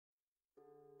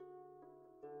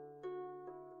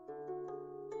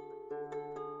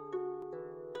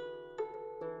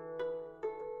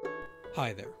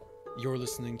Hi there. You're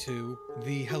listening to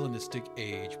the Hellenistic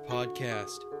Age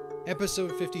podcast,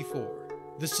 episode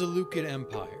 54, The Seleucid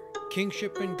Empire,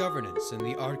 Kingship and Governance in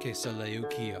the Arche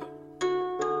Seleukia.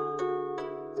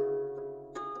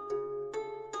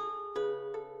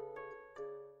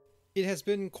 It has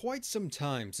been quite some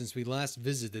time since we last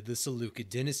visited the Seleucid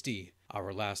dynasty,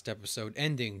 our last episode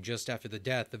ending just after the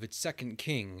death of its second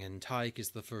king,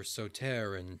 Antiochus I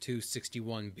Soter, in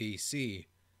 261 BC.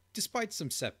 Despite some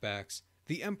setbacks,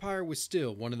 the empire was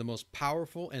still one of the most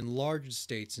powerful and largest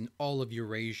states in all of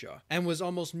Eurasia, and was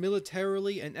almost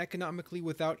militarily and economically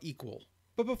without equal.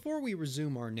 But before we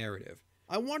resume our narrative,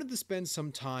 I wanted to spend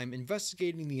some time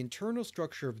investigating the internal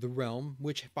structure of the realm,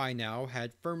 which by now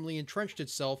had firmly entrenched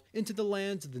itself into the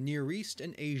lands of the Near East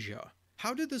and Asia.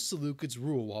 How did the Seleucids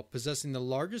rule while possessing the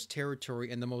largest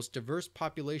territory and the most diverse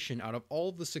population out of all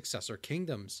of the successor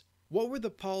kingdoms? What were the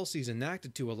policies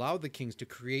enacted to allow the kings to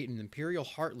create an imperial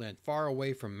heartland far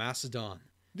away from Macedon?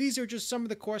 These are just some of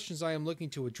the questions I am looking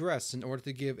to address in order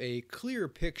to give a clear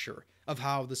picture of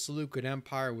how the Seleucid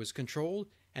Empire was controlled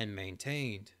and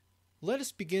maintained. Let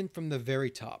us begin from the very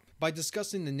top by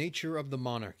discussing the nature of the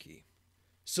monarchy.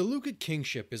 Seleucid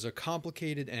kingship is a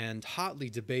complicated and hotly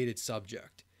debated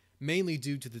subject, mainly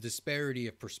due to the disparity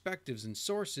of perspectives and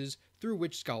sources through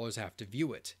which scholars have to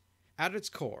view it. At its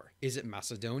core, is it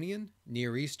Macedonian,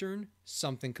 Near Eastern,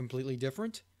 something completely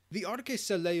different? The Arche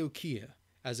Seleukia,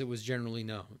 as it was generally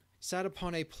known, sat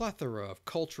upon a plethora of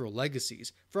cultural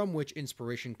legacies from which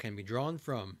inspiration can be drawn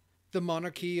from. The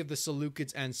monarchy of the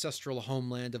Seleucids' ancestral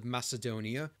homeland of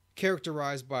Macedonia,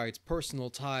 characterized by its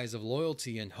personal ties of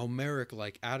loyalty and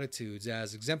Homeric-like attitudes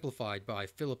as exemplified by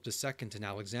Philip II and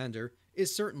Alexander,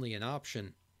 is certainly an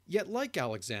option. Yet like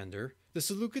Alexander, the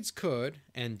Seleucids could,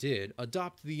 and did,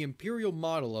 adopt the imperial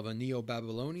model of a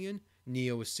Neo-Babylonian,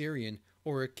 Neo-Assyrian,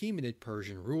 or Achaemenid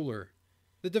Persian ruler.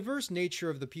 The diverse nature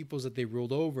of the peoples that they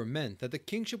ruled over meant that the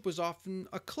kingship was often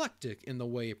eclectic in the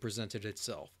way it presented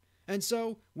itself, and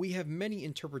so we have many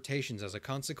interpretations as a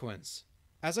consequence.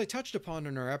 As I touched upon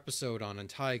in our episode on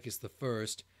Antiochus I,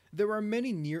 there are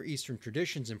many Near Eastern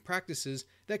traditions and practices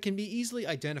that can be easily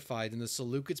identified in the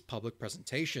Seleucids' public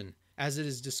presentation, as it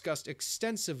is discussed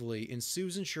extensively in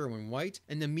Susan Sherwin-White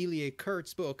and Amelia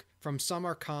Kurtz's book From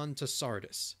Samarkand to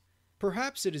Sardis.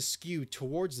 Perhaps it is skewed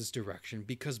towards this direction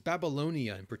because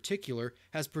Babylonia in particular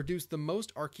has produced the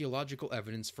most archaeological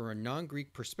evidence for a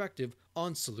non-Greek perspective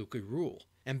on Seleucid rule,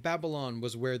 and Babylon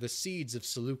was where the seeds of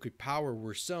Seleucid power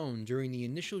were sown during the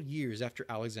initial years after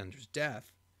Alexander's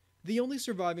death. The only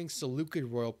surviving Seleucid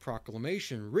royal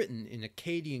proclamation written in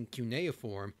Akkadian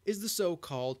cuneiform is the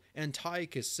so-called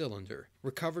Antiochus Cylinder,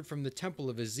 recovered from the Temple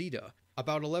of Izida,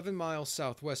 about 11 miles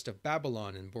southwest of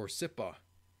Babylon in Borsippa.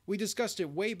 We discussed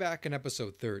it way back in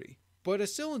episode 30, but a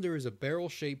cylinder is a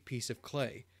barrel-shaped piece of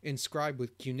clay, inscribed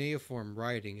with cuneiform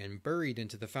writing and buried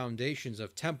into the foundations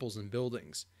of temples and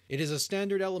buildings. It is a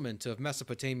standard element of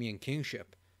Mesopotamian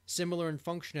kingship, similar in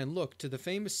function and look to the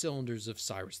famous cylinders of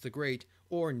Cyrus the Great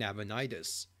or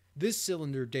Nabonidus. This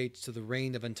cylinder dates to the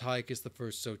reign of Antiochus I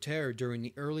Soter during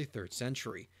the early 3rd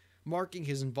century, marking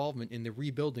his involvement in the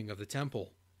rebuilding of the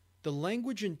temple. The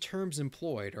language and terms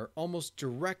employed are almost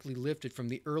directly lifted from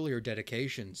the earlier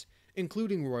dedications,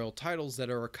 including royal titles that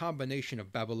are a combination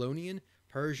of Babylonian,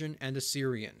 Persian, and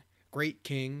Assyrian, Great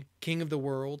King, King of the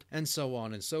World, and so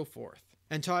on and so forth.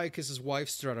 Antiochus's wife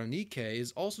Stratonice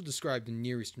is also described in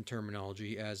Near Eastern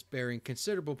terminology as bearing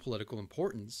considerable political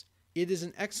importance. It is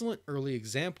an excellent early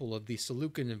example of the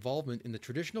Seleucid involvement in the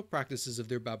traditional practices of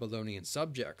their Babylonian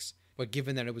subjects, but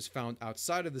given that it was found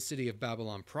outside of the city of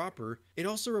Babylon proper, it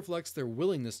also reflects their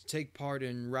willingness to take part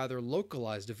in rather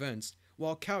localized events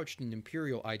while couched in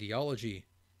imperial ideology.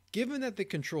 Given that they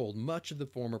controlled much of the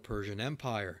former Persian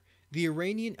Empire, the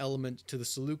Iranian element to the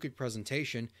Seleucid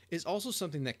presentation is also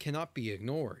something that cannot be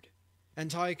ignored.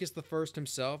 Antiochus I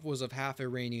himself was of half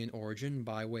Iranian origin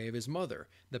by way of his mother,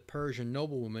 the Persian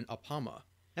noblewoman Apama,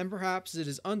 and perhaps it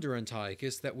is under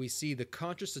Antiochus that we see the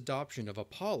conscious adoption of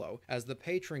Apollo as the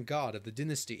patron god of the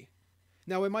dynasty.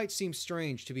 Now, it might seem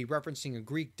strange to be referencing a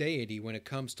Greek deity when it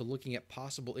comes to looking at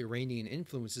possible Iranian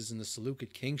influences in the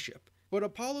Seleucid kingship, but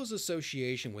Apollo's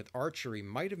association with archery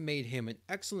might have made him an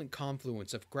excellent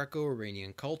confluence of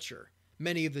Greco-Iranian culture.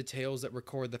 Many of the tales that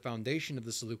record the foundation of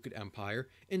the Seleucid Empire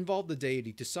involve the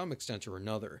deity to some extent or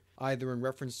another, either in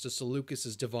reference to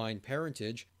Seleucus' divine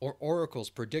parentage or oracles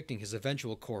predicting his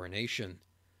eventual coronation.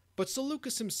 But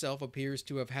Seleucus himself appears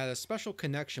to have had a special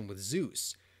connection with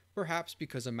Zeus, perhaps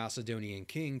because a Macedonian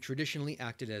king traditionally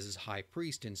acted as his high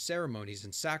priest in ceremonies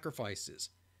and sacrifices.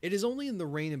 It is only in the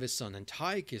reign of his son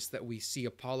Antiochus that we see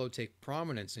Apollo take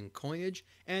prominence in coinage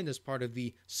and as part of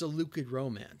the Seleucid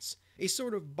romance, a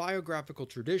sort of biographical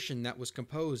tradition that was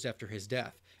composed after his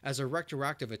death, as a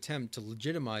retroactive attempt to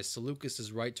legitimize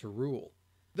Seleucus' right to rule.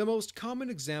 The most common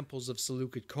examples of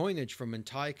Seleucid coinage from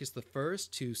Antiochus I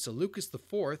to Seleucus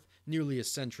IV, nearly a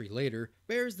century later,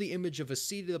 bears the image of a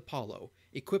seated Apollo,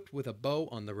 equipped with a bow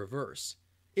on the reverse.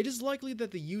 It is likely that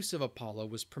the use of Apollo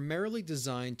was primarily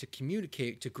designed to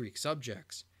communicate to Greek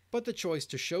subjects, but the choice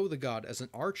to show the god as an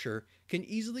archer can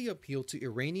easily appeal to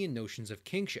Iranian notions of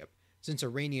kingship, since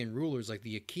Iranian rulers like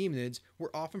the Achaemenids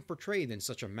were often portrayed in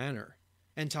such a manner.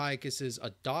 Antiochus's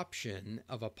adoption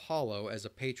of Apollo as a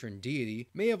patron deity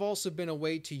may have also been a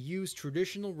way to use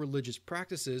traditional religious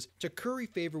practices to curry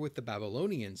favor with the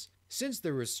Babylonians, since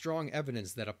there is strong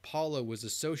evidence that Apollo was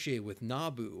associated with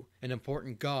Nabu, an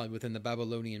important god within the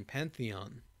Babylonian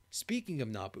pantheon. Speaking of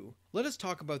Nabu, let us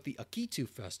talk about the Akitu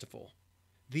festival.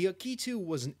 The Akitu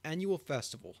was an annual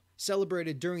festival,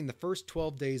 celebrated during the first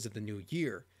 12 days of the new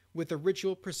year, with a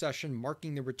ritual procession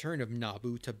marking the return of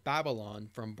Nabu to Babylon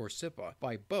from Borsippa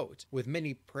by boat, with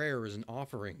many prayers and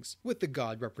offerings, with the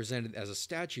god represented as a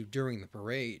statue during the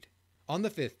parade. On the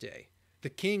 5th day, the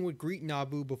king would greet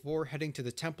Nabu before heading to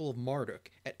the Temple of Marduk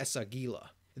at Esagila.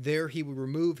 There he would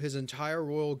remove his entire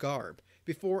royal garb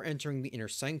before entering the inner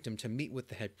sanctum to meet with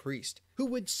the head priest, who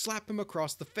would slap him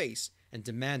across the face and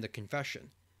demand a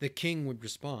confession. The king would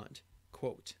respond,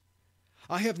 quote,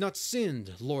 "I have not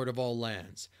sinned, Lord of all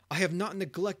lands. I have not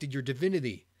neglected your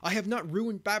divinity. I have not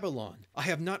ruined Babylon. I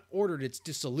have not ordered its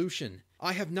dissolution.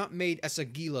 I have not made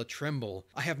Esagila tremble.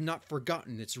 I have not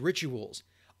forgotten its rituals.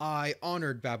 I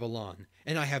honored Babylon,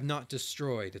 and I have not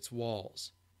destroyed its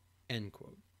walls." End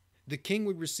quote. The king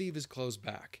would receive his clothes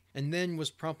back, and then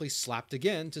was promptly slapped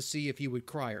again to see if he would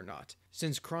cry or not,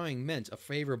 since crying meant a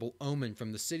favorable omen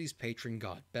from the city's patron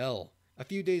god Bel. A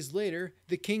few days later,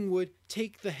 the king would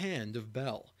take the hand of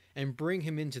Bel and bring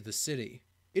him into the city.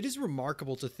 It is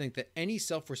remarkable to think that any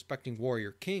self-respecting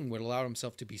warrior king would allow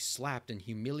himself to be slapped and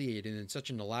humiliated in such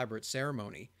an elaborate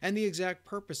ceremony, and the exact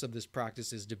purpose of this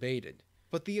practice is debated.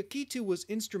 But the Akitu was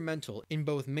instrumental in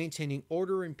both maintaining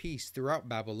order and peace throughout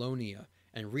Babylonia,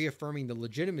 and reaffirming the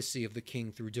legitimacy of the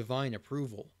king through divine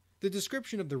approval. The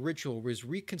description of the ritual was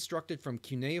reconstructed from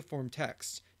cuneiform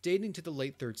texts dating to the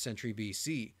late 3rd century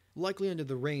BC, likely under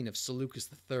the reign of Seleucus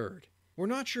III. We're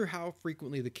not sure how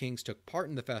frequently the kings took part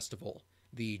in the festival.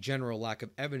 The general lack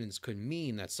of evidence could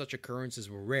mean that such occurrences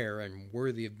were rare and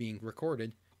worthy of being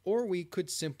recorded, or we could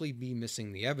simply be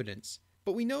missing the evidence.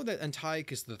 But we know that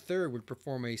Antiochus III would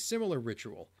perform a similar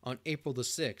ritual on April the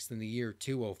 6th in the year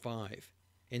 205.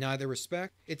 In either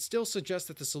respect, it still suggests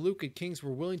that the Seleucid kings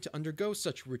were willing to undergo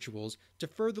such rituals to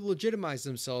further legitimize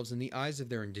themselves in the eyes of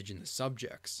their indigenous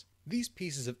subjects. These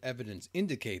pieces of evidence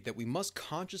indicate that we must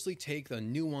consciously take a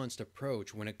nuanced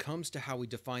approach when it comes to how we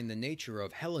define the nature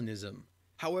of Hellenism.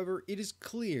 However, it is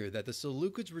clear that the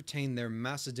Seleucids retained their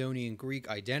Macedonian-Greek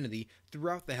identity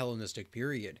throughout the Hellenistic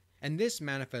period, and this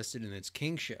manifested in its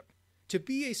kingship. To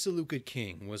be a Seleucid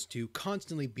king was to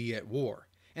constantly be at war,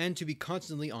 and to be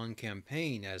constantly on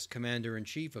campaign as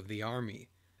commander-in-chief of the army.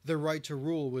 The right to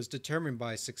rule was determined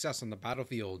by success on the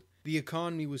battlefield. The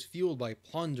economy was fueled by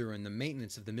plunder and the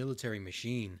maintenance of the military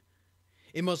machine.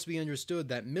 It must be understood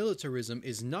that militarism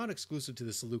is not exclusive to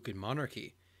the Seleucid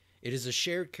monarchy. It is a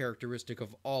shared characteristic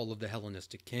of all of the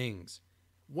Hellenistic kings.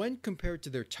 When compared to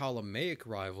their Ptolemaic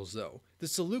rivals, though, the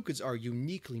Seleucids are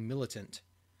uniquely militant.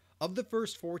 Of the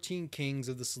first 14 kings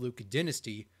of the Seleucid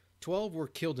dynasty, 12 were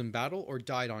killed in battle or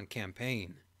died on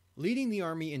campaign. Leading the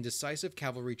army in decisive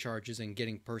cavalry charges and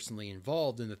getting personally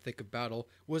involved in the thick of battle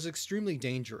was extremely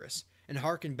dangerous, and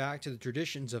harkened back to the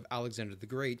traditions of Alexander the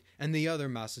Great and the other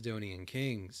Macedonian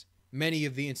kings. Many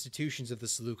of the institutions of the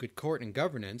Seleucid court and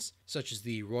governance, such as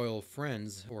the royal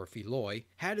friends or philoi,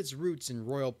 had its roots in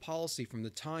royal policy from the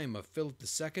time of Philip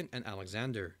II and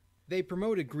Alexander. They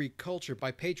promoted Greek culture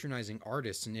by patronizing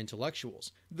artists and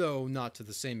intellectuals, though not to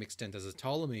the same extent as the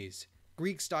Ptolemies.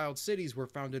 Greek-styled cities were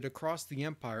founded across the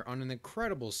empire on an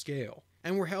incredible scale,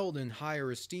 and were held in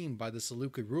higher esteem by the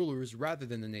Seleucid rulers rather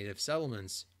than the native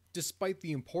settlements. Despite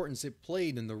the importance it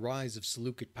played in the rise of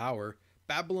Seleucid power,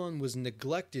 Babylon was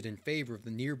neglected in favor of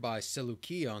the nearby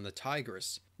Seleukia on the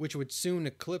Tigris, which would soon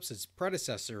eclipse its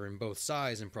predecessor in both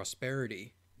size and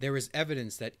prosperity. There is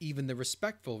evidence that even the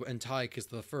respectful Antiochus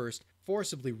I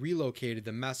forcibly relocated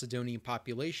the Macedonian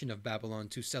population of Babylon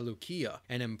to Seleukia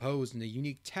and imposed a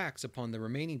unique tax upon the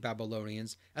remaining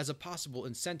Babylonians as a possible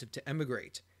incentive to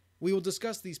emigrate. We will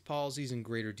discuss these policies in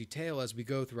greater detail as we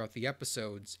go throughout the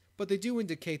episodes, but they do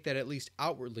indicate that at least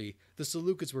outwardly, the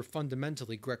Seleucids were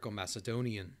fundamentally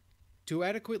Greco-Macedonian. To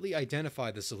adequately identify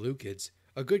the Seleucids,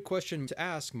 a good question to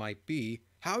ask might be,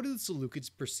 how do the Seleucids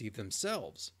perceive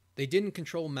themselves? They didn't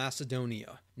control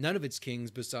Macedonia. None of its kings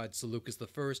besides Seleucus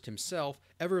I himself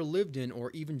ever lived in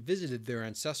or even visited their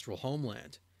ancestral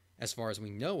homeland. As far as we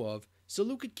know of,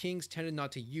 Seleucid kings tended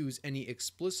not to use any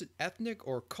explicit ethnic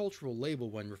or cultural label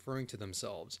when referring to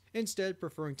themselves, instead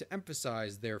preferring to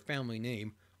emphasize their family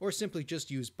name or simply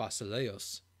just use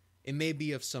Basileus. It may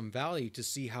be of some value to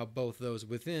see how both those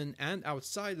within and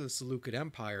outside of the Seleucid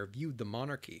Empire viewed the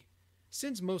monarchy.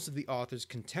 Since most of the authors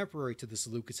contemporary to the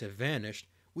Seleucids have vanished,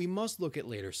 we must look at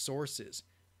later sources.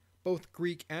 Both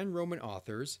Greek and Roman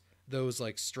authors, those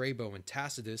like Strabo and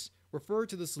Tacitus, refer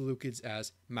to the Seleucids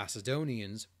as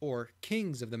Macedonians or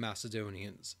kings of the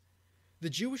Macedonians. The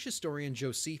Jewish historian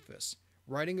Josephus,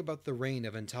 writing about the reign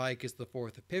of Antiochus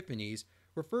IV Epiphanes,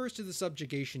 refers to the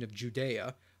subjugation of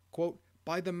Judea, quote,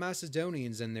 by the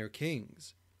Macedonians and their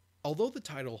kings. Although the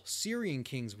title Syrian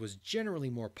kings was generally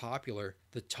more popular,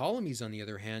 the Ptolemies, on the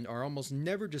other hand, are almost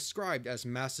never described as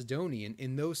Macedonian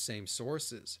in those same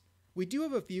sources. We do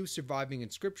have a few surviving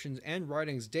inscriptions and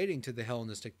writings dating to the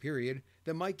Hellenistic period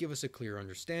that might give us a clear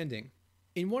understanding.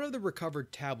 In one of the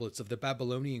recovered tablets of the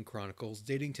Babylonian chronicles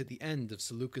dating to the end of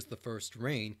Seleucus I's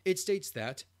reign, it states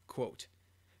that, quote,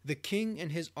 the king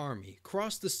and his army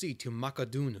crossed the sea to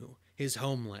Macedonu, his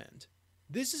homeland.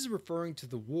 This is referring to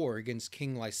the war against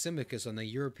King Lysimachus on the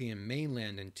European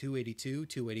mainland in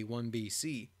 282-281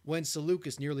 BC, when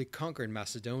Seleucus nearly conquered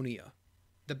Macedonia.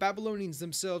 The Babylonians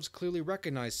themselves clearly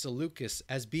recognized Seleucus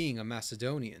as being a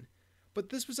Macedonian, but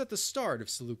this was at the start of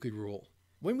Seleucid rule.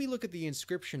 When we look at the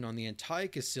inscription on the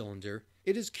Antiochus cylinder,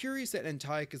 it is curious that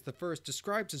Antiochus I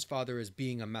describes his father as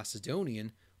being a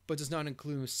Macedonian, but does not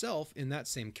include himself in that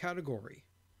same category.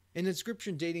 An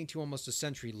inscription dating to almost a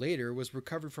century later was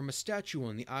recovered from a statue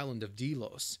on the island of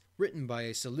Delos, written by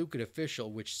a Seleucid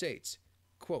official, which states,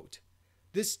 quote,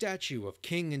 this statue of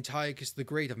King Antiochus the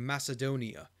Great of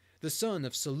Macedonia, the son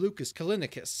of Seleucus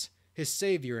Callinicus, his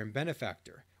savior and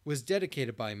benefactor, was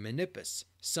dedicated by Menippus,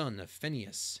 son of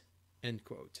Phineas. End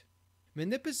quote.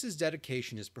 Menippus'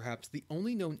 dedication is perhaps the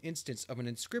only known instance of an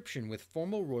inscription with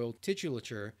formal royal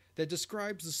titulature that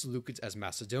describes the Seleucids as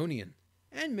Macedonian,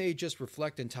 and may just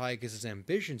reflect Antiochus'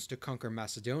 ambitions to conquer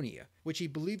Macedonia, which he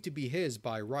believed to be his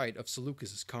by right of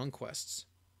Seleucus' conquests.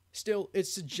 Still, it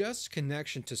suggests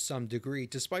connection to some degree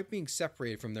despite being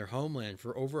separated from their homeland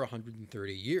for over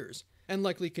 130 years, and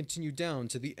likely continued down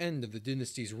to the end of the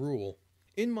dynasty's rule.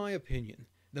 In my opinion,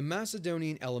 the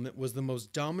Macedonian element was the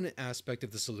most dominant aspect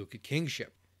of the Seleucid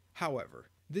kingship. However,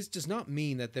 this does not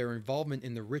mean that their involvement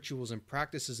in the rituals and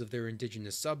practices of their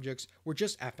indigenous subjects were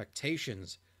just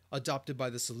affectations, adopted by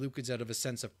the Seleucids out of a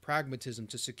sense of pragmatism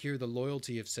to secure the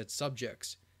loyalty of said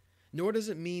subjects. Nor does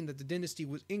it mean that the dynasty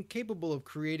was incapable of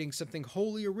creating something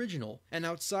wholly original and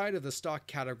outside of the stock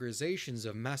categorizations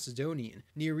of Macedonian,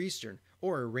 Near Eastern,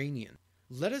 or Iranian.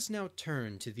 Let us now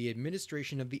turn to the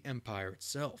administration of the empire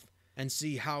itself, and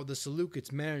see how the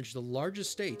Seleucids managed the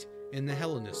largest state in the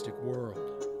Hellenistic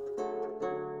world.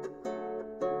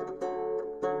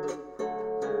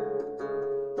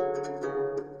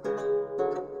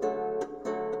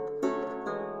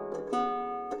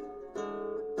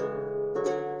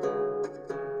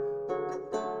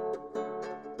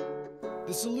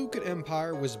 The Seleucid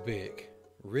Empire was big.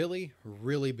 Really,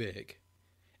 really big.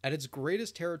 At its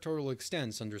greatest territorial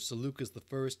extents under Seleucus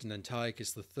I and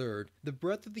Antiochus III, the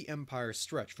breadth of the empire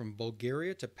stretched from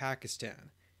Bulgaria to Pakistan.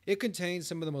 It contained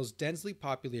some of the most densely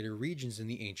populated regions in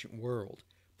the ancient world,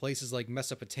 places like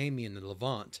Mesopotamia and the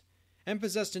Levant, and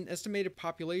possessed an estimated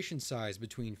population size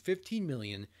between 15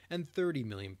 million and 30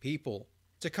 million people.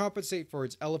 To compensate for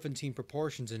its elephantine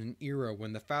proportions in an era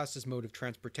when the fastest mode of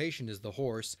transportation is the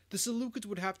horse, the Seleucids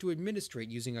would have to administrate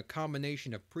using a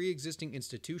combination of pre-existing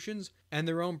institutions and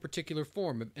their own particular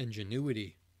form of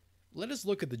ingenuity. Let us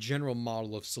look at the general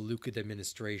model of Seleucid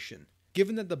administration.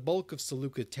 Given that the bulk of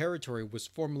Seleucid territory was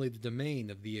formerly the domain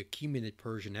of the Achaemenid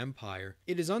Persian Empire,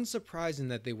 it is unsurprising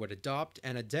that they would adopt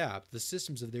and adapt the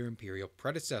systems of their imperial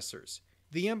predecessors.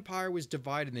 The empire was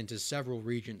divided into several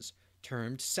regions,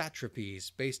 termed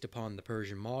satrapies based upon the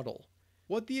Persian model.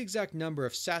 What the exact number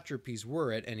of satrapies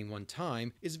were at any one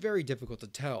time is very difficult to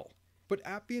tell, but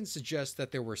Appian suggests that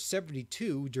there were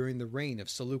 72 during the reign of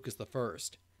Seleucus I.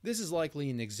 This is likely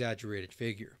an exaggerated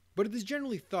figure, but it is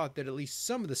generally thought that at least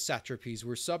some of the satrapies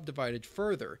were subdivided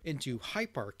further into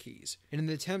hyparchies in an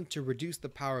attempt to reduce the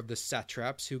power of the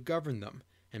satraps who governed them,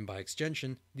 and by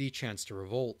extension, the chance to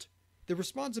revolt. The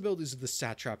responsibilities of the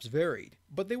satraps varied,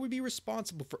 but they would be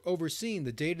responsible for overseeing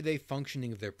the day-to-day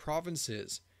functioning of their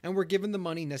provinces, and were given the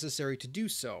money necessary to do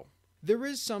so. There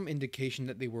is some indication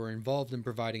that they were involved in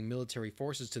providing military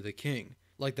forces to the king,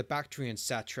 like the Bactrian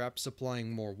satraps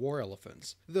supplying more war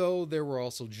elephants, though there were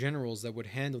also generals that would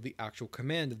handle the actual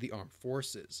command of the armed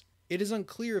forces. It is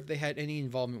unclear if they had any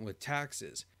involvement with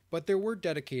taxes, but there were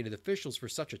dedicated officials for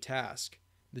such a task.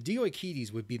 The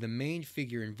Dioikides would be the main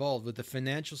figure involved with the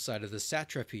financial side of the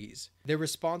satrapies. Their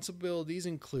responsibilities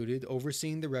included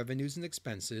overseeing the revenues and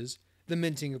expenses, the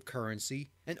minting of currency,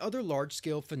 and other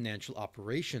large-scale financial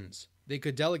operations. They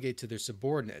could delegate to their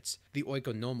subordinates, the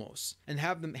oikonomos, and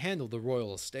have them handle the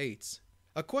royal estates.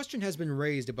 A question has been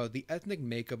raised about the ethnic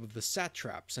makeup of the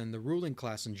satraps and the ruling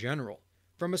class in general.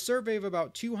 From a survey of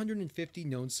about 250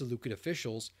 known Seleucid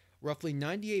officials, roughly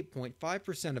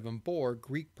 98.5% of them bore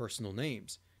Greek personal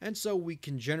names, and so we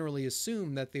can generally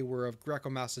assume that they were of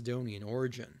Greco-Macedonian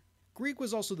origin. Greek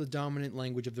was also the dominant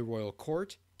language of the royal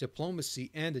court, diplomacy,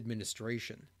 and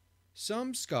administration.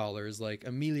 Some scholars, like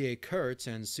Amelia Kurtz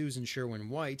and Susan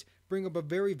Sherwin-White, bring up a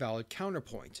very valid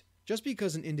counterpoint. Just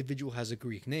because an individual has a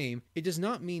Greek name, it does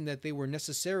not mean that they were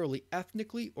necessarily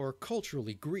ethnically or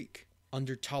culturally Greek.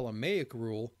 Under Ptolemaic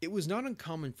rule, it was not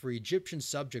uncommon for Egyptian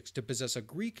subjects to possess a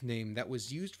Greek name that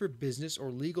was used for business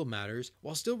or legal matters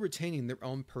while still retaining their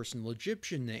own personal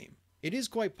Egyptian name. It is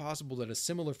quite possible that a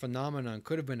similar phenomenon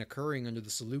could have been occurring under the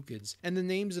Seleucids, and the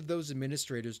names of those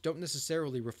administrators don't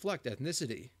necessarily reflect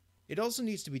ethnicity. It also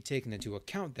needs to be taken into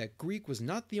account that Greek was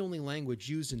not the only language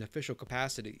used in official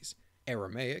capacities.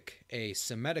 Aramaic, a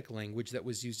Semitic language that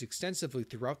was used extensively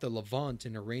throughout the Levant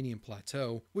and Iranian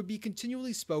plateau, would be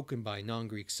continually spoken by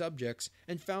non-Greek subjects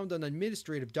and found on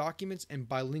administrative documents and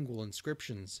bilingual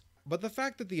inscriptions. But the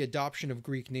fact that the adoption of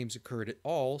Greek names occurred at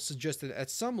all suggests that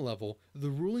at some level, the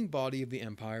ruling body of the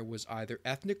empire was either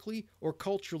ethnically or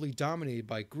culturally dominated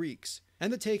by Greeks,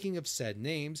 and the taking of said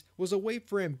names was a way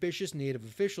for ambitious native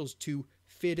officials to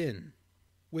fit in.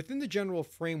 Within the general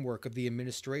framework of the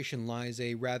administration lies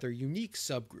a rather unique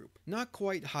subgroup, not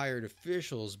quite hired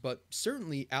officials, but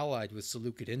certainly allied with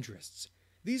Seleucid interests.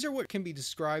 These are what can be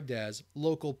described as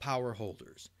local power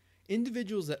holders,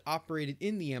 individuals that operated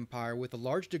in the empire with a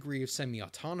large degree of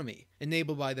semi-autonomy,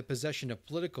 enabled by the possession of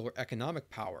political or economic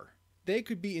power. They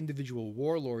could be individual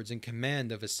warlords in command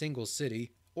of a single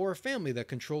city, or a family that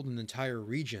controlled an entire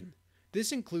region.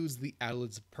 This includes the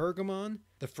Attalids of Pergamon,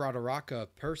 the Frateraka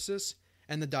of Persis,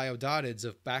 and the Diodatids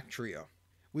of Bactria.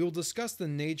 We will discuss the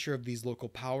nature of these local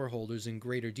power holders in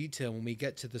greater detail when we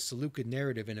get to the Seleucid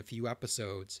narrative in a few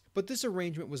episodes, but this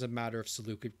arrangement was a matter of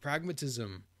Seleucid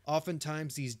pragmatism.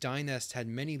 Oftentimes these dynasts had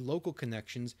many local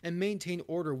connections and maintained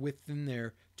order within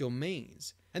their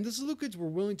domains, and the Seleucids were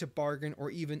willing to bargain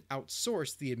or even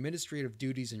outsource the administrative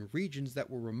duties in regions that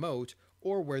were remote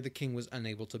or where the king was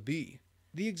unable to be.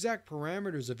 The exact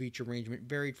parameters of each arrangement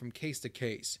varied from case to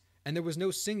case, and there was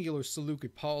no singular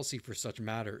Seleucid policy for such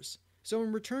matters. So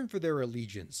in return for their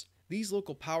allegiance, these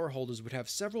local power holders would have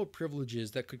several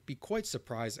privileges that could be quite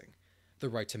surprising. The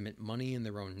right to mint money in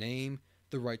their own name,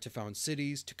 the right to found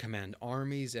cities, to command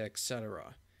armies,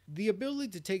 etc. The ability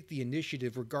to take the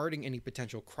initiative regarding any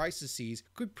potential crises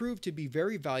could prove to be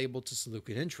very valuable to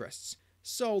Seleucid interests,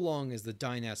 so long as the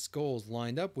dynast's goals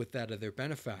lined up with that of their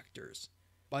benefactors.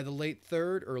 By the late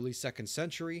 3rd, early 2nd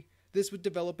century, this would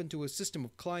develop into a system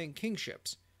of client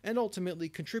kingships, and ultimately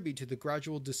contribute to the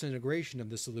gradual disintegration of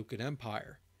the Seleucid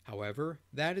Empire. However,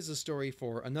 that is a story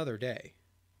for another day.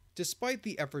 Despite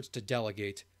the efforts to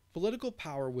delegate, political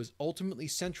power was ultimately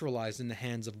centralized in the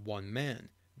hands of one man,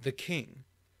 the king.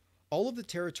 All of the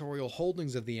territorial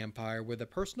holdings of the empire were the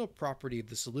personal property of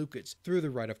the Seleucids through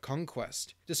the right of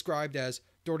conquest, described as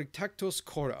dorictectos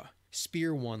chora,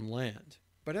 spear won land.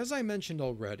 But as I mentioned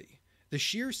already, the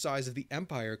sheer size of the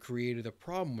empire created a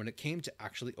problem when it came to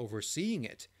actually overseeing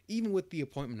it, even with the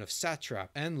appointment of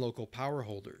satrap and local power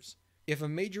holders. If a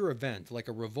major event like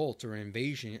a revolt or an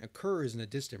invasion occurs in a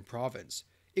distant province,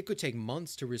 it could take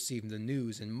months to receive the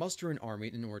news and muster an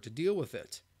army in order to deal with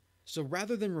it. So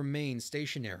rather than remain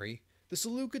stationary, the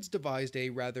Seleucids devised a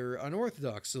rather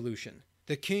unorthodox solution.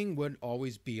 The king would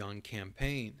always be on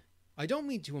campaign. I don't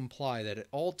mean to imply that at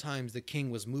all times the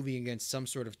king was moving against some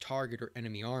sort of target or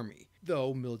enemy army,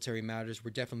 though military matters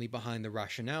were definitely behind the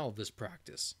rationale of this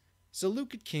practice.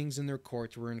 Seleucid kings and their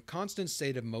courts were in a constant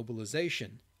state of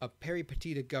mobilization, a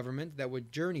peripatetic government that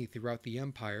would journey throughout the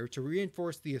empire to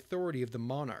reinforce the authority of the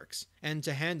monarchs, and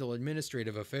to handle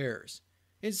administrative affairs.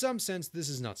 In some sense, this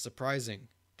is not surprising.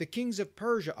 The kings of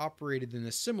Persia operated in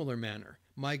a similar manner,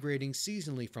 migrating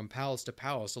seasonally from palace to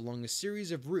palace along a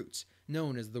series of routes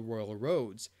known as the royal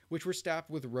roads, which were staffed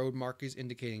with road markers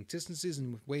indicating distances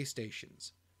and with way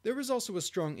stations. There is also a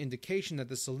strong indication that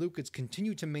the Seleucids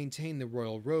continued to maintain the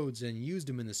royal roads and used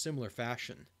them in a similar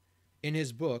fashion. In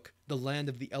his book, The Land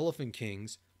of the Elephant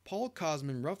Kings, Paul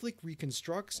Cosman roughly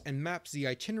reconstructs and maps the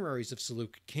itineraries of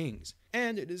Seleucid kings,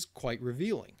 and it is quite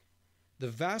revealing. The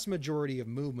vast majority of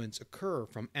movements occur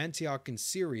from Antioch in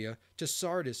Syria to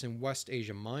Sardis in West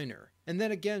Asia Minor, and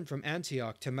then again from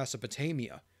Antioch to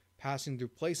Mesopotamia, passing through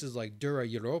places like Dura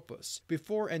Europos,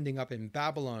 before ending up in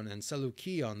Babylon and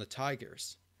Seleukia on the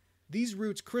Tigris. These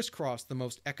routes crisscross the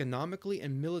most economically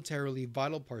and militarily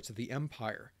vital parts of the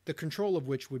empire, the control of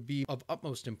which would be of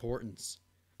utmost importance.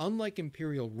 Unlike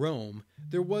imperial Rome,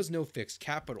 there was no fixed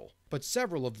capital, but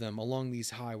several of them along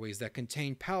these highways that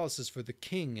contained palaces for the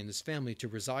king and his family to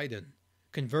reside in.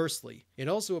 Conversely, it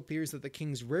also appears that the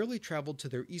kings rarely traveled to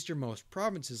their easternmost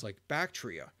provinces like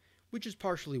Bactria, which is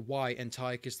partially why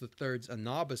Antiochus III's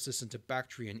anabasis into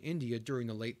Bactrian India during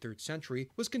the late 3rd century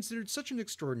was considered such an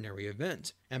extraordinary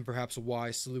event, and perhaps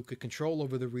why Seleucid control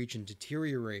over the region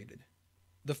deteriorated.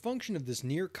 The function of this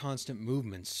near-constant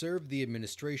movement served the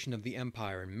administration of the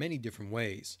empire in many different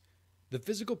ways. The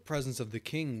physical presence of the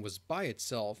king was by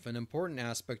itself an important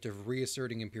aspect of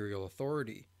reasserting imperial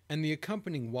authority, and the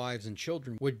accompanying wives and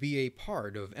children would be a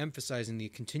part of emphasizing the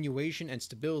continuation and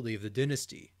stability of the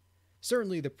dynasty.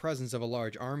 Certainly the presence of a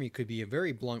large army could be a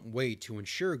very blunt way to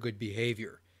ensure good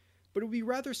behavior, but it would be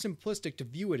rather simplistic to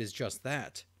view it as just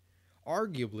that.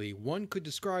 Arguably, one could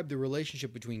describe the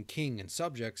relationship between king and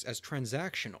subjects as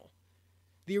transactional.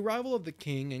 The arrival of the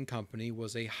king and company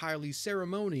was a highly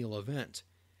ceremonial event,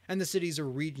 and the cities or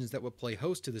regions that would play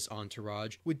host to this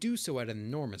entourage would do so at an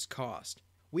enormous cost.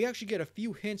 We actually get a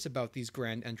few hints about these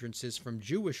grand entrances from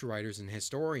Jewish writers and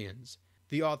historians.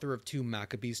 The author of 2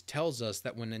 Maccabees tells us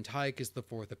that when Antiochus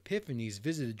IV Epiphanes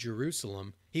visited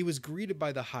Jerusalem, he was greeted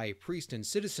by the high priest and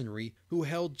citizenry who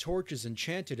held torches and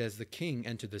chanted as the king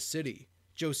entered the city.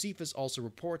 Josephus also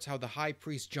reports how the high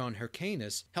priest John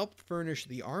Hyrcanus helped furnish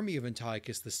the army of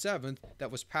Antiochus VII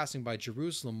that was passing by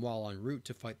Jerusalem while en route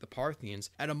to fight the Parthians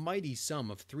at a mighty sum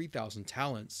of 3,000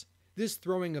 talents. This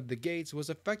throwing of the gates was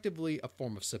effectively a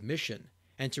form of submission,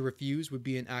 and to refuse would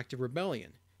be an act of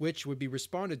rebellion, which would be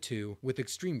responded to with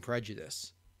extreme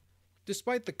prejudice.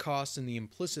 Despite the costs and the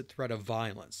implicit threat of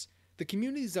violence, the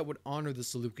communities that would honor the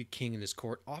Seleucid king and his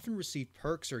court often received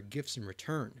perks or gifts in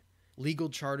return. Legal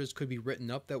charters could be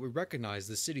written up that would recognize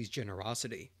the city's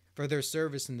generosity. For their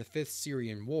service in the 5th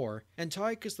Syrian War,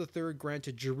 Antiochus III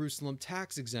granted Jerusalem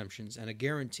tax exemptions and a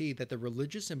guarantee that the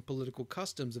religious and political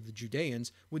customs of the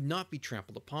Judeans would not be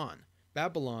trampled upon.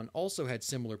 Babylon also had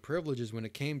similar privileges when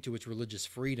it came to its religious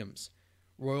freedoms.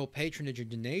 Royal patronage and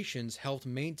donations helped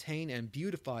maintain and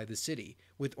beautify the city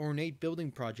with ornate building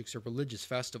projects or religious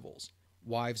festivals.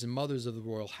 Wives and mothers of the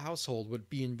royal household would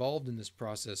be involved in this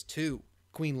process too.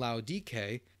 Queen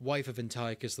Laodice, wife of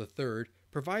Antiochus III,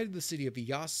 provided the city of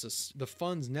Iassus the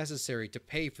funds necessary to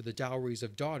pay for the dowries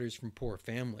of daughters from poor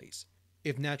families.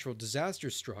 If natural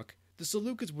disasters struck, the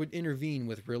Seleucids would intervene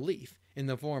with relief in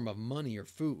the form of money or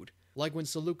food, like when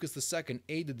Seleucus II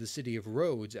aided the city of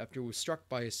Rhodes after it was struck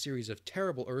by a series of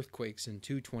terrible earthquakes in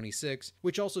 226,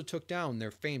 which also took down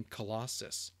their famed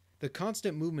Colossus. The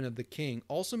constant movement of the king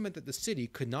also meant that the city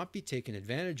could not be taken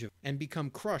advantage of and become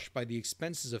crushed by the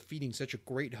expenses of feeding such a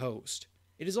great host.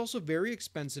 It is also very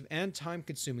expensive and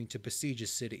time-consuming to besiege a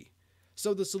city,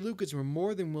 so the Seleucids were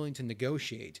more than willing to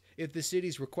negotiate if the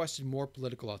cities requested more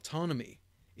political autonomy.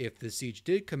 If the siege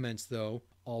did commence, though,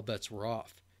 all bets were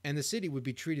off, and the city would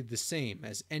be treated the same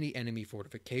as any enemy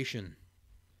fortification.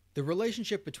 The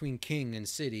relationship between king and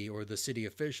city, or the city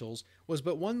officials, was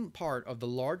but one part of the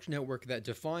large network that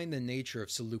defined the nature of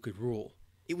Seleucid rule.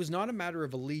 It was not a matter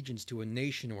of allegiance to a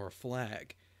nation or a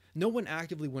flag. No one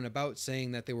actively went about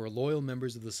saying that they were loyal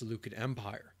members of the Seleucid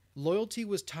Empire. Loyalty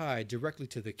was tied directly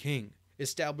to the king,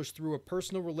 established through a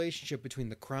personal relationship between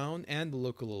the crown and the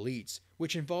local elites,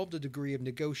 which involved a degree of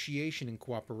negotiation and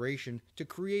cooperation to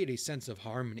create a sense of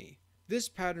harmony. This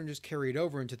pattern is carried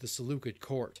over into the Seleucid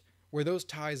court, where those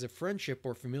ties of friendship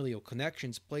or familial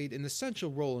connections played an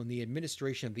essential role in the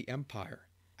administration of the empire.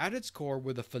 At its core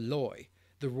were the philoi,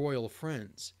 the royal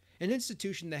friends, an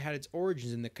institution that had its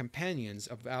origins in the companions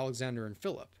of Alexander and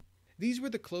Philip. These were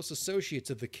the close associates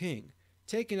of the king,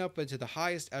 taken up into the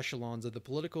highest echelons of the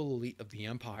political elite of the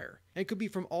empire, and could be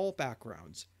from all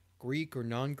backgrounds, Greek or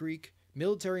non-Greek,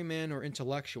 military man or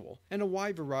intellectual, and a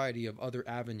wide variety of other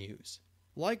avenues.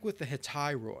 Like with the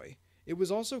hetairoi, it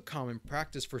was also common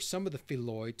practice for some of the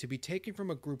philoi to be taken from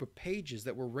a group of pages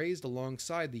that were raised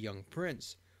alongside the young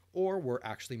prince, or were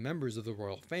actually members of the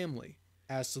royal family.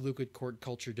 As Seleucid court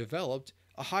culture developed,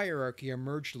 a hierarchy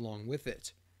emerged along with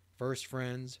it. First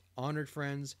friends,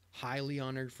 highly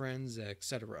honored friends,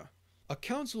 etc. A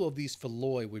council of these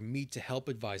philoi would meet to help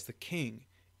advise the king,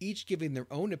 each giving their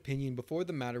own opinion before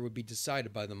the matter would be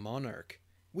decided by the monarch.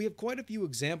 We have quite a few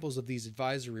examples of these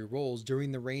advisory roles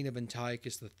during the reign of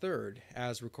Antiochus III,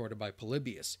 as recorded by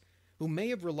Polybius, who may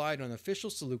have relied on official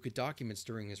Seleucid documents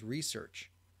during his research.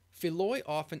 Philoi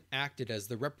often acted as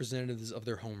the representatives of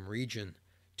their home region,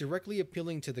 directly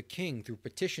appealing to the king through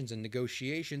petitions and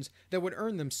negotiations that would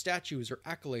earn them statues or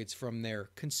accolades from their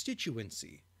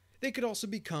constituency. They could also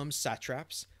become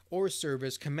satraps or serve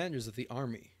as commanders of the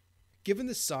army. Given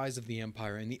the size of the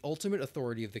empire and the ultimate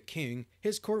authority of the king,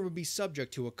 his court would be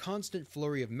subject to a constant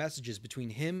flurry of messages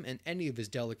between him and any of his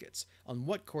delegates on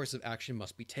what course of action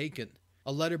must be taken.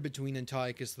 A letter between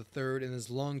Antiochus III and his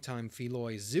longtime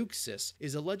Philoi Zeuxis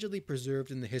is allegedly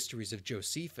preserved in the histories of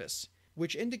Josephus,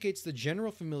 which indicates the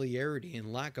general familiarity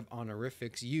and lack of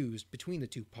honorifics used between the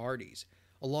two parties,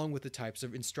 along with the types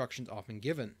of instructions often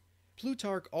given.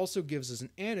 Plutarch also gives us an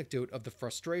anecdote of the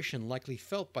frustration likely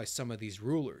felt by some of these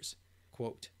rulers.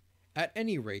 Quote, "At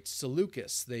any rate,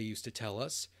 Seleucus, they used to tell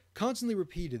us, constantly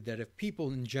repeated that if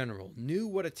people in general knew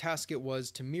what a task it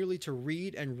was merely to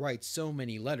read and write so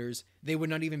many letters, they would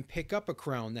not even pick up a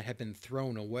crown that had been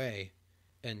thrown away."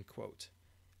 End quote.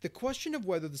 The question of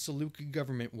whether the Seleucid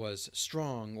government was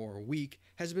strong or weak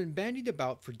has been bandied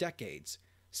about for decades,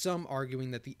 some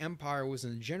arguing that the empire was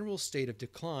in a general state of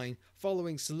decline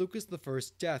following Seleucus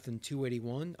I's death in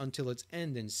 281 until its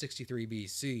end in 63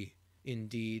 BC.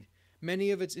 Indeed, many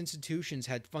of its institutions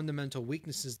had fundamental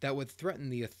weaknesses that would threaten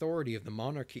the authority of the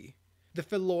monarchy. The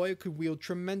Philoi could wield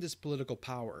tremendous political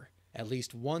power. At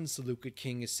least one Seleucid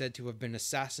king is said to have been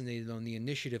assassinated on the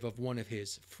initiative of one of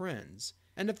his friends,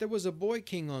 and if there was a boy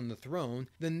king on the throne,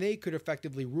 then they could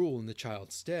effectively rule in the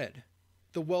child's stead.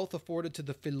 The wealth afforded to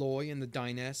the Philoi and the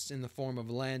dynasts in the form of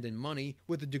land and money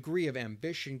with a degree of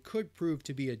ambition could prove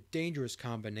to be a dangerous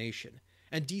combination,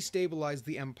 and destabilize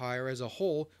the empire as a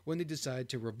whole when they decided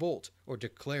to revolt or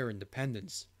declare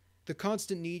independence. The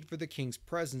constant need for the king's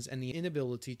presence and the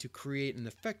inability to create an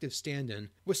effective stand-in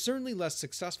was certainly less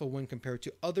successful when compared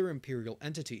to other imperial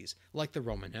entities like the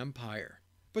Roman Empire.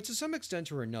 But to some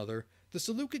extent or another, the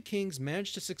Seleucid kings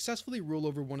managed to successfully rule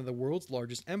over one of the world's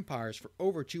largest empires for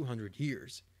over 200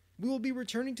 years. We will be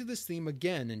returning to this theme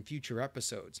again in future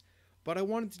episodes, but I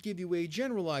wanted to give you a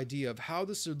general idea of how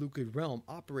the Seleucid realm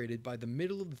operated by the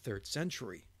middle of the 3rd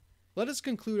century. Let us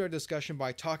conclude our discussion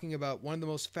by talking about one of the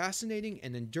most fascinating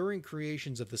and enduring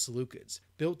creations of the Seleucids,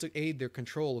 built to aid their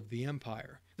control of the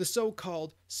empire, the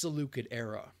so-called Seleucid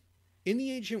Era. In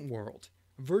the ancient world,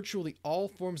 virtually all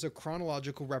forms of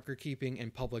chronological record-keeping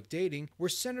and public dating were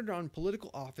centered on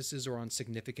political offices or on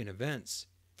significant events.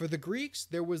 For the Greeks,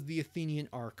 there was the Athenian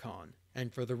archon,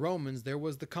 and for the Romans, there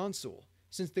was the consul,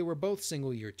 since they were both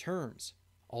single-year terms.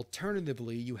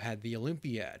 Alternatively, you had the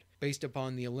Olympiad, based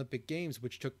upon the Olympic Games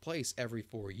which took place every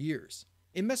 4 years.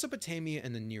 In Mesopotamia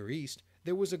and the Near East,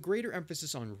 there was a greater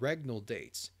emphasis on regnal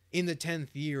dates, in the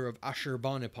 10th year of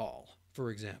Ashurbanipal, for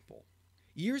example.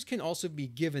 Years can also be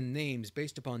given names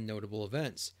based upon notable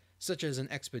events, such as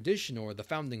an expedition or the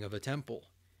founding of a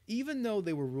temple. Even though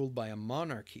they were ruled by a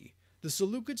monarchy, the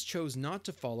Seleucids chose not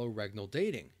to follow regnal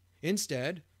dating.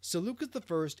 Instead, Seleucus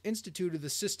I instituted the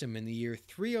system in the year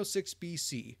 306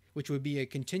 BC, which would be a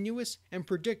continuous and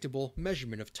predictable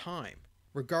measurement of time,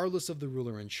 regardless of the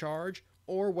ruler in charge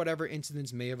or whatever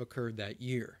incidents may have occurred that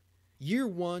year. Year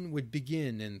 1 would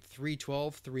begin in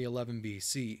 312-311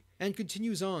 BC, and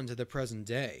continues on to the present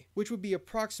day, which would be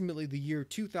approximately the year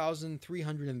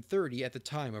 2330 at the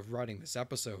time of writing this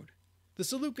episode. The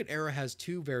Seleucid era has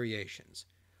 2 variations,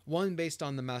 one based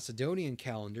on the Macedonian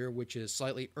calendar, which is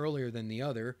slightly earlier than the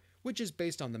other, which is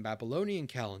based on the Babylonian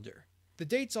calendar. The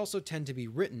dates also tend to be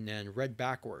written and read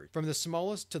backward, from the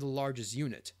smallest to the largest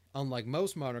unit, unlike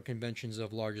most modern conventions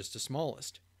of largest to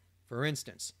smallest. For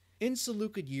instance, in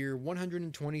Seleucid year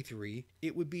 123,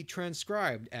 it would be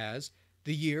transcribed as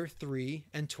the year 3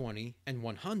 and 20 and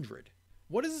 100.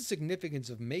 What is the significance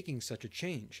of making such a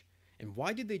change, and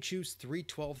why did they choose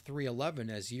 312-311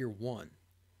 as year 1?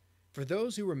 For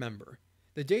those who remember,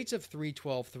 the dates of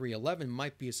 312-311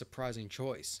 might be a surprising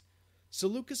choice.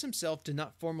 Seleucus himself did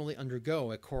not formally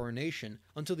undergo a coronation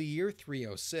until the year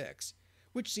 306,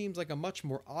 which seems like a much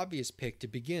more obvious pick to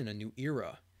begin a new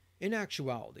era. In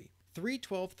actuality,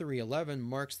 312-311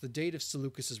 marks the date of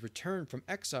Seleucus's return from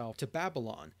exile to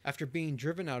Babylon after being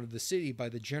driven out of the city by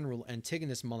the general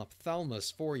Antigonus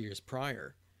Monophthalmus 4 years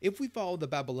prior. If we follow the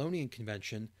Babylonian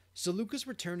convention, Seleucus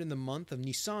returned in the month of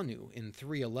Nisanu in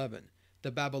 311,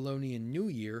 the Babylonian New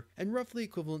Year, and roughly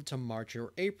equivalent to March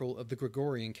or April of the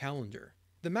Gregorian calendar.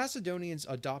 The Macedonians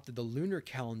adopted the lunar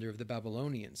calendar of the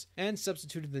Babylonians and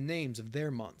substituted the names of their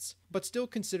months, but still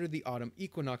considered the autumn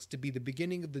equinox to be the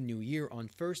beginning of the new year on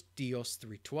 1st Dios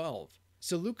 312.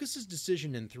 Seleucus'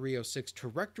 decision in 306 to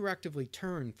retroactively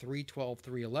turn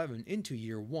 312-311 into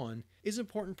year 1 is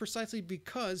important precisely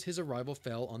because his arrival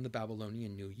fell on the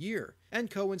Babylonian New Year, and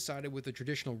coincided with the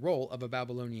traditional role of a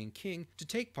Babylonian king to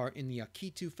take part in the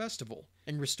Akitu festival,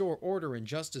 and restore order and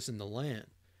justice in the land.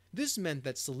 This meant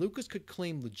that Seleucus could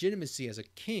claim legitimacy as a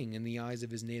king in the eyes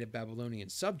of his native Babylonian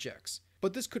subjects,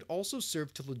 but this could also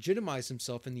serve to legitimize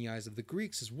himself in the eyes of the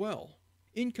Greeks as well.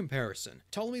 In comparison,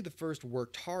 Ptolemy I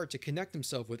worked hard to connect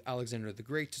himself with Alexander the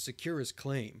Great to secure his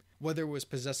claim, whether it was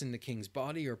possessing the king's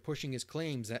body or pushing his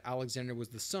claims that Alexander was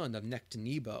the son of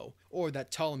Nectanebo, or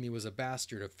that Ptolemy was a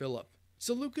bastard of Philip.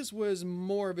 Seleucus was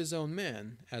more of his own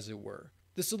man, as it were.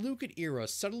 The Seleucid era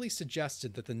subtly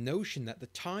suggested that the notion that the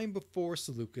time before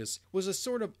Seleucus was a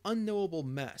sort of unknowable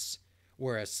mess,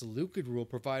 whereas Seleucid rule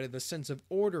provided a sense of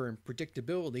order and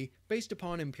predictability based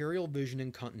upon imperial vision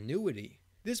and continuity.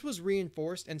 This was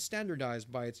reinforced and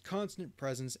standardized by its constant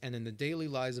presence and in the daily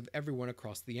lives of everyone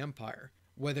across the empire,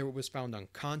 whether it was found on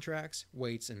contracts,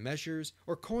 weights and measures,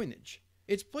 or coinage.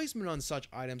 Its placement on such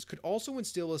items could also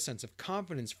instill a sense of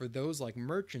confidence for those like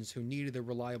merchants who needed a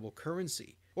reliable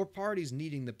currency, or parties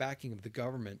needing the backing of the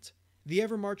government. The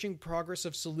ever-marching progress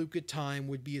of Seleucid time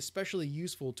would be especially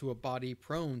useful to a body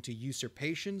prone to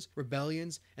usurpations,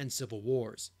 rebellions, and civil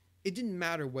wars. It didn't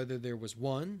matter whether there was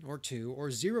 1 or 2 or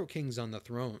 0 kings on the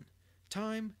throne.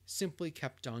 Time simply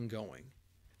kept on going.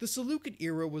 The Seleucid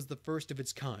era was the first of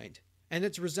its kind, and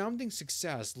its resounding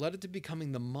success led it to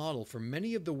becoming the model for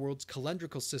many of the world's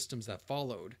calendrical systems that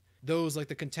followed. Those like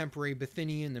the contemporary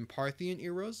Bithynian and Parthian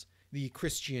eras, the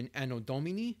Christian Anno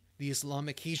Domini, the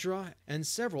Islamic Hijra, and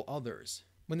several others.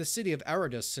 When the city of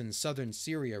Aradus in southern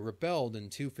Syria rebelled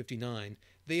in 259,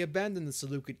 they abandoned the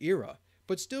Seleucid era,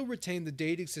 but still retained the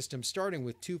dating system starting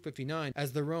with 259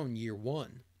 as their own year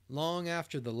 1. Long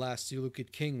after the last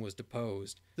Seleucid king was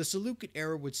deposed, the Seleucid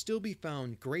era would still be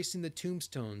found gracing the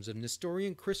tombstones of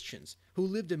Nestorian Christians who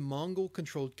lived in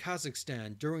Mongol-controlled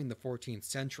Kazakhstan during the 14th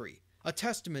century, a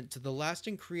testament to the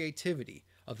lasting creativity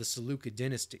of the Seleucid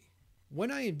dynasty.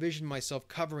 When I envisioned myself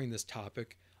covering this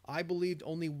topic, I believed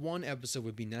only one episode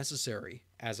would be necessary.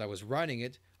 As I was writing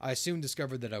it, I soon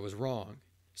discovered that I was wrong.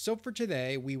 So for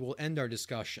today, we will end our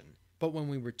discussion, but when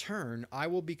we return, I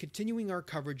will be continuing our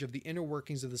coverage of the inner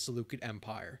workings of the Seleucid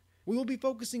Empire. We will be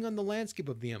focusing on the landscape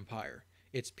of the empire,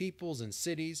 its peoples and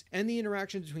cities, and the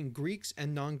interaction between Greeks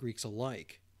and non-Greeks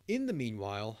alike. In the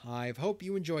meanwhile, I hope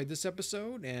you enjoyed this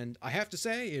episode, and I have to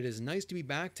say, it is nice to be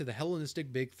back to the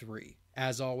Hellenistic Big Three.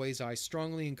 As always, I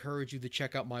strongly encourage you to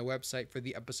check out my website for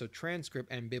the episode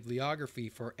transcript and bibliography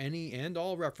for any and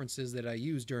all references that I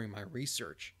use during my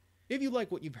research. If you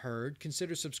like what you've heard,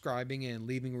 consider subscribing and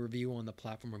leaving a review on the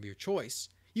platform of your choice.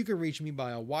 You can reach me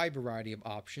by a wide variety of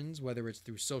options, whether it's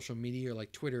through social media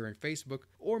like Twitter and Facebook,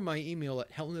 or my email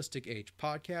at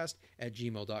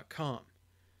hellenisticagepodcast@gmail.com.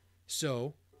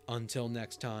 So, until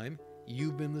next time,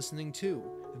 you've been listening to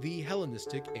the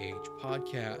Hellenistic Age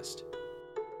Podcast.